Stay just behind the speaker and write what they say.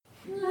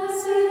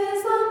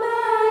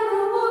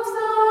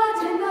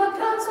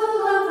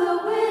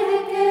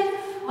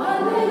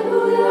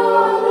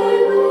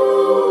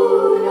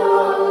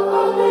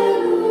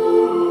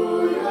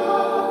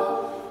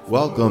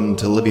Welcome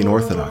to Living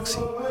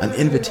Orthodoxy, an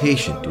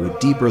invitation to a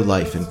deeper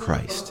life in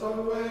Christ,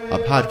 a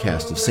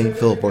podcast of St.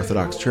 Philip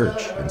Orthodox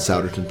Church in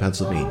Souderton,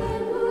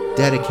 Pennsylvania,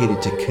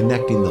 dedicated to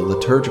connecting the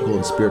liturgical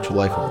and spiritual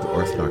life of the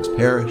Orthodox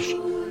parish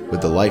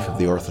with the life of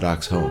the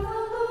Orthodox home,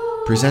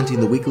 presenting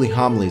the weekly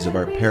homilies of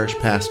our parish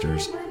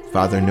pastors,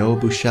 Father Noah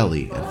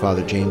Buscelli and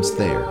Father James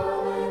Thayer,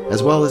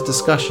 as well as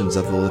discussions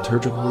of the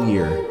liturgical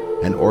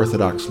year and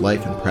Orthodox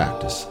life and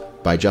practice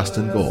by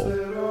Justin Gold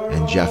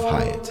and Jeff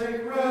Hyatt.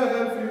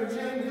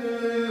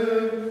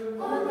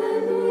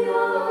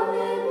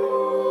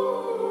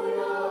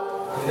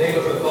 In the name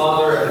of the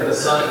Father, and of the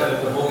Son, and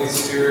of the Holy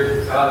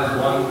Spirit, God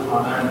is one.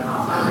 Amen.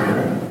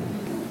 Amen.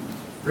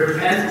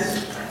 Repent,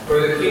 for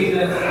the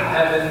kingdom of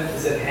heaven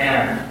is at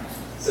hand,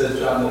 says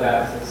John the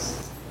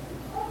Baptist.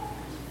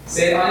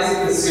 St.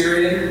 Isaac the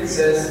Syrian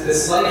says,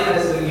 "This life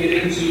has been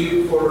given to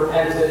you for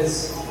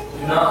repentance.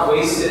 Do not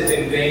waste it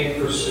in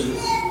vain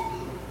pursuits."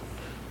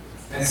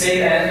 And St.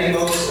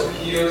 Anthimos of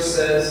Chios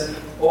says,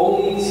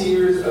 "Only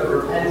tears of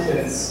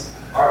repentance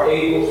are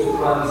able to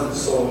cleanse the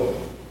soul."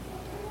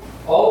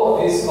 All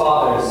of these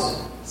fathers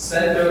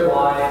spent their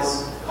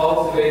lives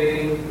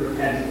cultivating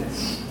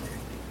repentance.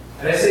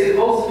 And I say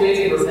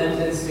cultivating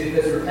repentance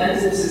because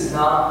repentance is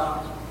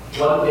not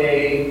one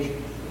day,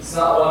 it's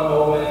not one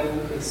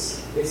moment,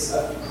 it's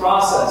a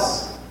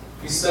process.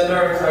 We spend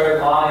our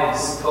entire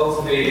lives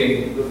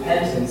cultivating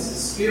repentance, the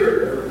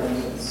spirit of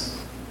repentance.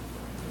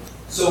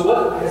 So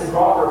what has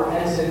brought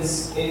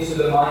repentance into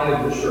the mind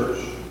of the church?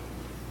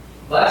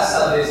 Last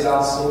Sunday's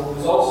gospel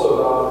was also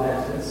about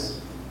repentance.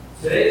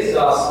 Today's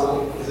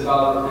gospel is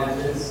about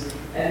repentance,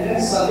 and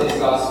next Sunday's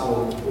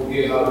gospel will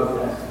be about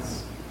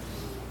repentance.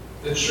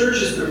 The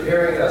church is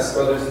preparing us,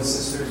 brothers and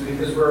sisters,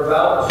 because we're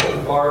about to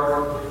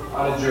embark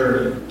on a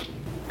journey.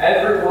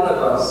 Every one of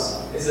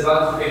us is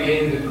about to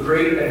begin the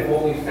great and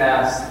holy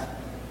fast.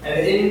 And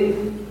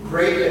in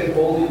great and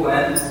holy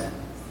Lent,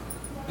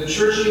 the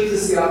church gives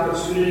us the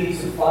opportunity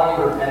to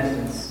find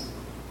repentance,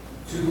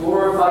 to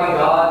glorify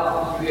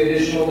God through the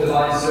additional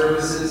divine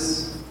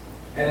services,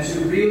 and to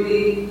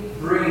really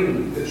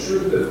bring the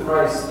truth of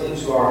Christ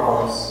into our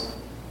hearts.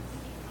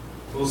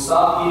 We'll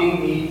stop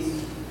eating meat,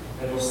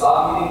 and we'll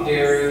stop eating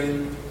dairy,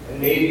 and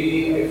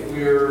maybe if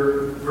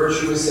we're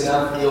virtuous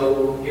enough,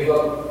 we'll give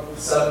up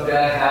some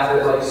bad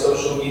habit like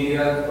social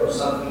media or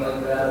something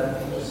like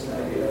that. Just an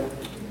idea.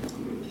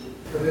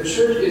 But the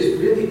church is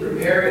really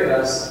preparing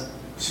us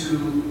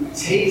to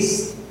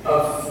taste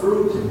of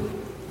fruit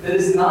that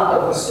is not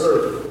of this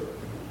earth.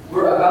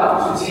 We're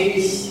about to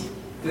taste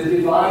the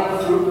divine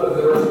fruit of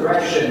the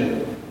resurrection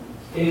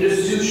in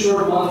just 2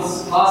 short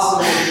months,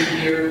 possibly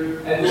a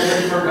year, and we'll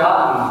have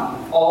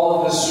forgotten all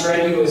of the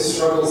strenuous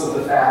struggles of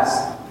the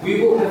fast. We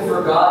will have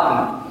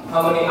forgotten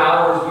how many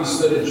hours we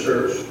stood in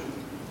church.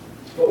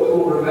 What we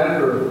will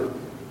remember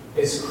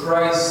is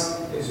Christ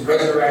is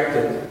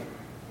resurrected.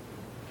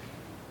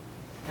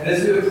 And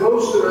as we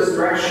approach the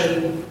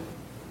resurrection,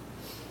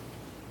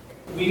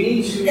 we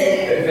need to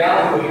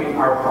evaluate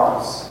our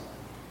hearts.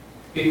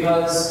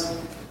 Because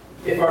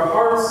if our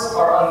hearts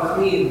are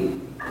unclean,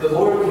 the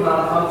Lord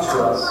cannot come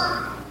to us.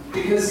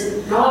 Because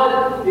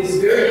God is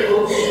very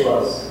close to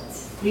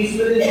us. He's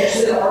within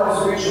just an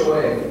arm's reach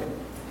away.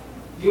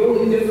 The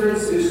only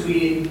difference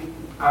between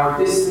our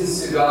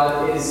distance to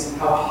God is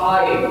how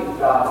high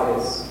God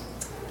is.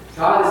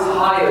 God is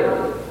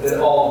higher than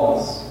all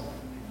of us.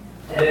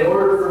 And in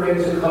order for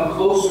Him to come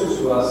closer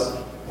to us,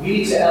 we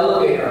need to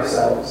elevate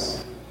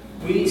ourselves.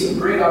 We need to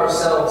bring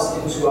ourselves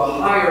into a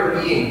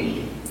higher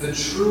being, the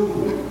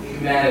true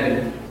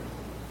humanity.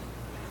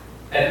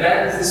 At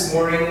Mass this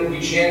morning, we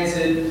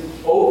chanted,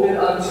 "Open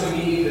unto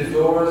me the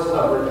doors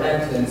of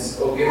repentance,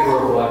 O giver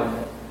of life."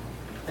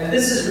 And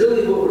this is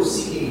really what we're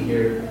seeking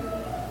here.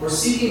 We're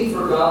seeking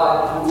for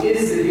God, who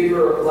is the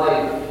giver of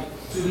life,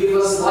 to give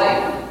us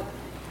life.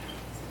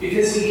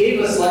 Because He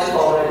gave us life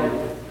already.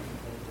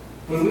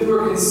 When we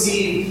were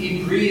conceived,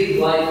 He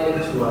breathed life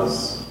into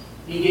us.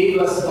 He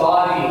gave us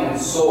body and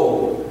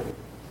soul.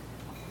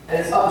 And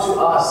it's up to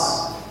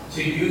us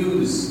to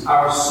use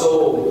our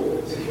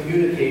soul to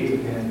communicate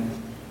with Him.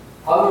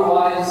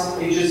 Otherwise,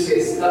 it just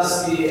gets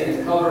dusty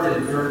and covered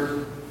in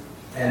dirt.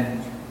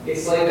 And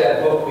it's like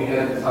that book we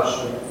haven't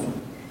touched yet.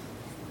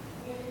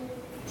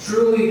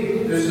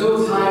 Truly, there's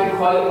no time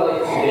quite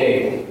like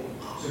today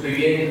to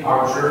begin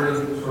our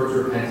journey towards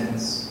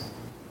repentance.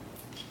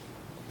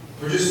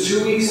 We're just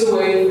 2 weeks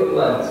away from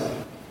Lent.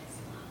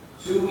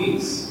 2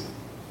 weeks.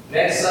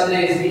 Next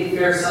Sunday is Meat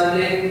Fair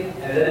Sunday,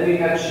 and then we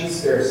have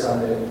Cheese Fair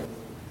Sunday.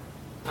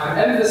 I'm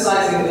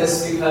emphasizing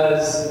this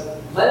because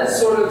Lent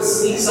sort of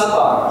sneaks up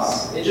on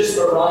us. It just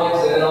arrives,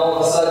 and then all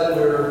of a sudden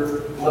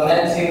we're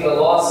lamenting the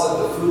loss of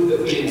the food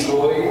that we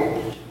enjoy.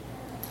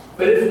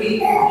 But if we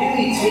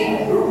really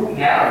take root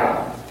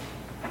now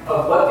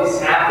of what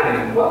is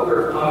happening, what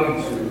we're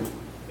coming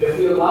to, if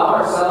we allow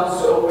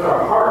ourselves to open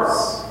our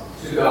hearts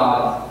to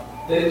God,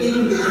 then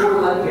even before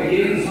Lent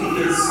begins,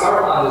 we can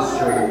start on this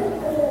journey.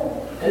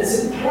 And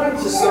it's important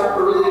to start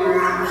earlier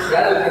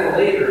rather than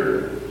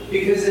later,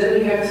 because then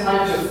we have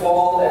time to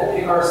fall and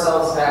pick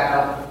ourselves back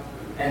up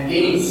and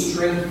gain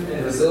strength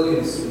and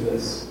resilience through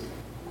this.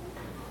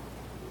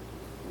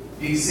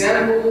 The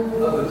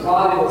example of the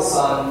Prodigal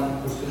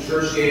Son, which the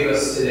church gave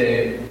us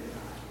today,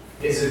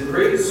 is a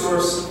great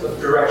source of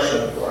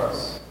direction for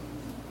us.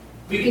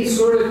 We can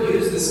sort of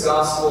use this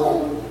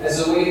gospel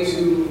as a way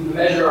to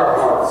measure our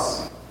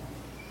hearts.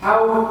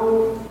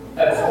 How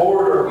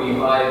abhorred are we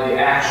by the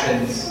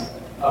actions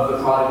of the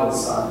Prodigal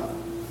Son?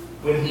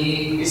 When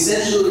he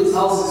essentially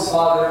tells his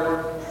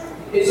father,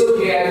 "It's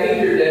okay, I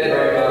think you're dead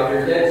right now.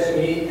 You're dead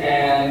to me,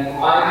 and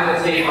I'm going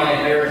to take my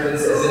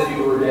inheritance as if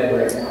you were dead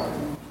right now."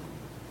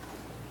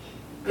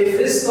 If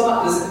this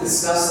thought doesn't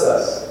disgust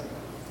us,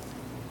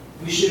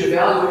 we should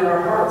evaluate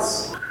our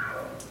hearts.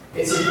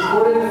 It's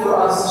important for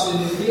us to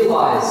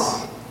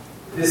realize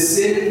the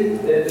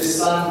sin that the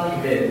son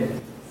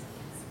committed.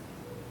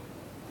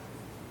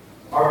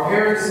 Our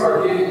parents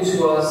are given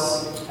to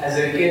us as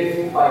a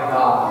gift by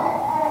God.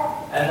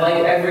 And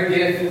like every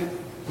gift,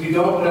 we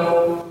don't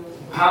know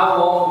how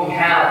long we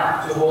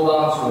have to hold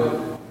on to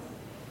it.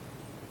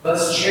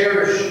 Let's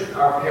cherish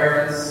our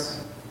parents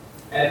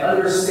and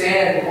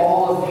understand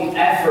all of the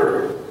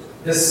effort,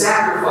 the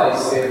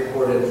sacrifice they have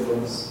poured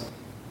into us.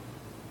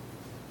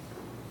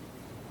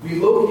 We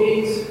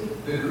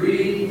locate the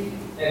greed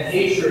and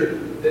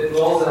hatred that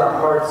dwells in our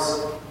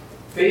hearts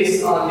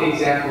based on the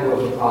example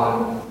of the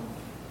prodigal.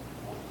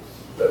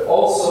 But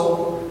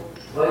also,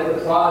 like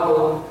the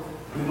prodigal,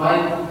 we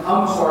might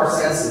come to our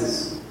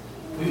senses.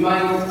 We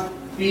might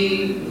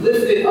be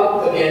lifted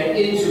up again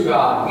into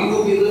God. We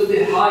will be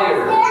lifted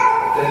higher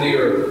than the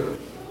earth.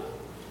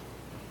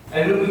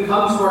 And when we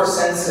come to our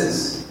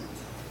senses,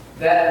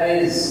 that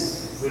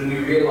is when we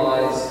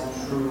realize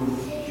true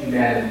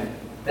humanity.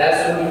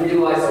 That's when we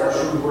realize our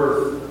true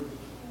worth.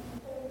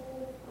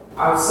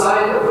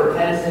 Outside of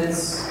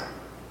repentance,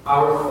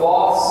 our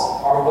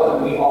thoughts are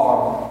what we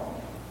are.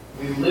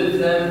 We live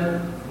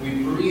them,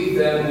 we breathe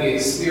them, we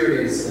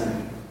experience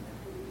them.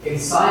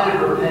 Inside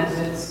of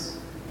repentance,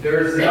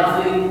 there is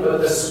nothing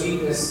but the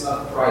sweetness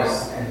of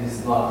Christ and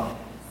His love.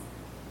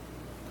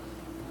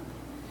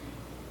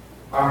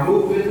 Our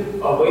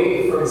movement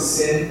away from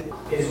sin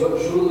is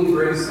what truly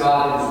brings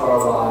God into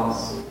our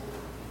lives.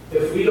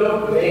 If we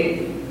don't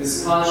make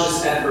this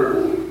conscious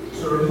effort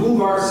to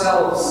remove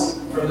ourselves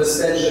from the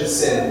stench of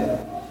sin,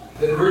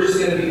 then we're just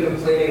going to be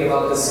complaining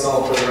about the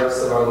smell for the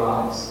rest of our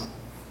lives.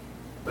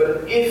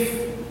 But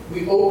if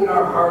we open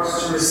our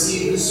hearts to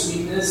receive the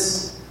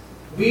sweetness,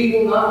 we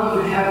will not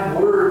even have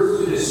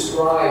words to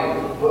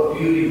describe what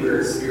beauty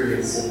we're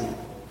experiencing.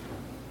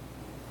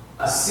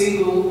 A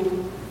single,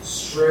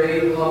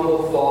 stray,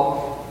 humble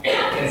thought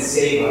can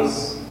save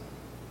us.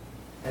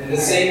 And in the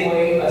same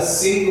way, a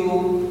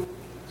single,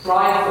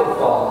 prideful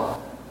thought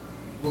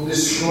will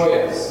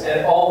destroy us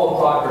and all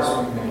the progress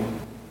we've made.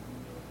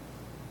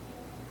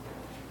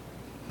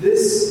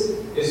 This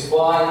is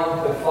why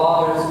the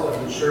fathers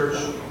of the church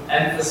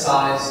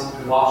emphasize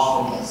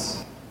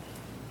watchfulness.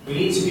 We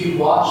need to be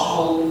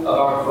watchful of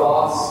our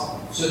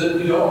thoughts so that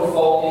we don't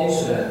fall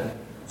into them,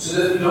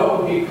 so that we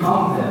don't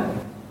become them.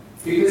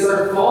 Because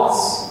our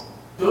thoughts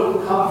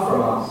don't come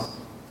from us.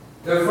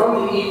 They're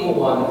from the evil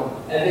one,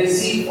 and they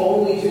seek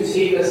only to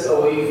take us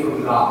away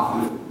from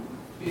God.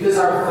 Because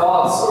our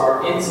thoughts or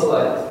our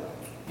intellect,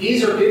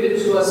 these are given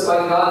to us by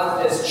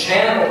God as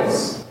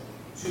channels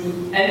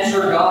to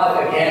enter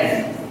God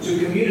again,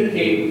 to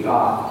communicate with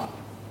God.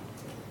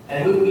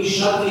 And when we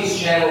shut these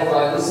channels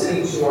by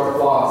listening to our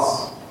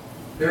thoughts,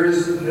 there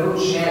is no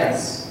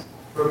chance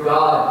for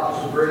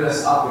God to bring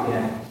us up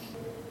again.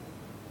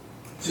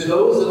 To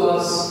those of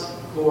us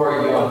who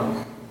are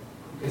young,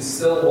 who can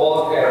still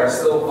walk and are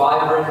still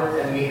vibrant,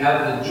 and we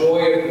have the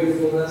joy of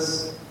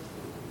youthfulness,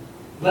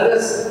 let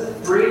us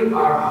bring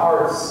our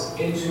hearts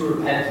into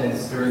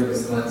repentance during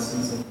this Lent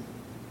season.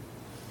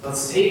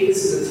 Let's take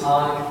this as a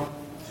time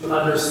to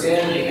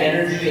understand the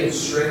energy and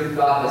strength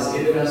God has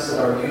given us in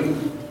our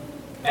youth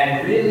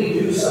and really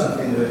do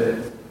something with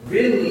it.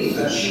 Really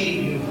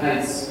achieve new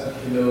heights of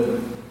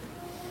humility.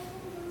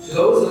 To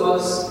those of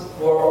us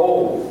who are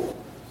old,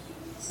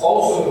 it's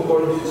also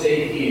important to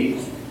take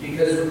heed,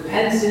 because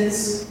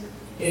repentance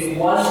in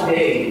one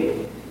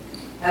day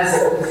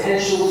has the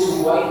potential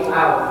to wipe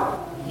out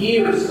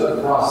years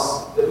of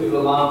rust that we've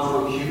allowed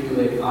to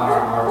accumulate on our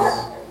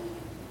hearts.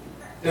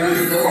 There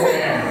is no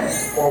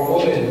man or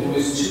woman who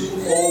is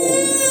too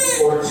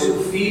old or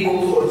too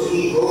feeble or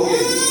too broken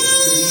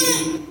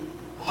to be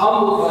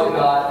humbled by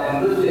God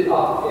and lifted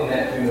up in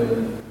that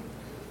humility.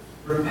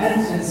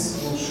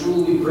 Repentance will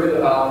truly bring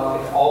about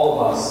in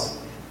all of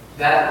us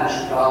that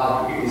which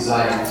God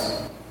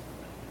desires.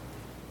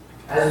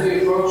 As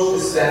we approach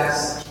this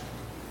fast,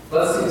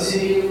 let's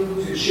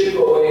continue to chip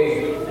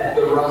away at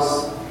the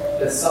rust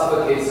that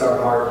suffocates our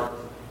heart.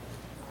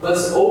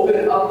 Let's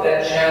open up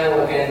that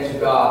channel again to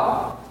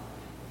God.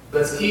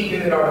 Let's keep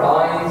Him in our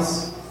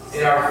minds,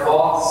 in our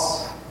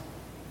thoughts,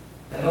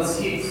 and let's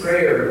keep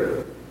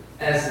prayer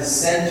as the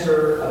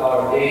center of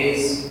our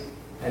days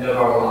and of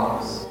our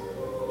lives.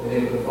 In the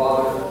name of the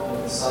Father, and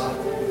of the Son, and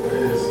of the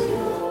Holy Spirit.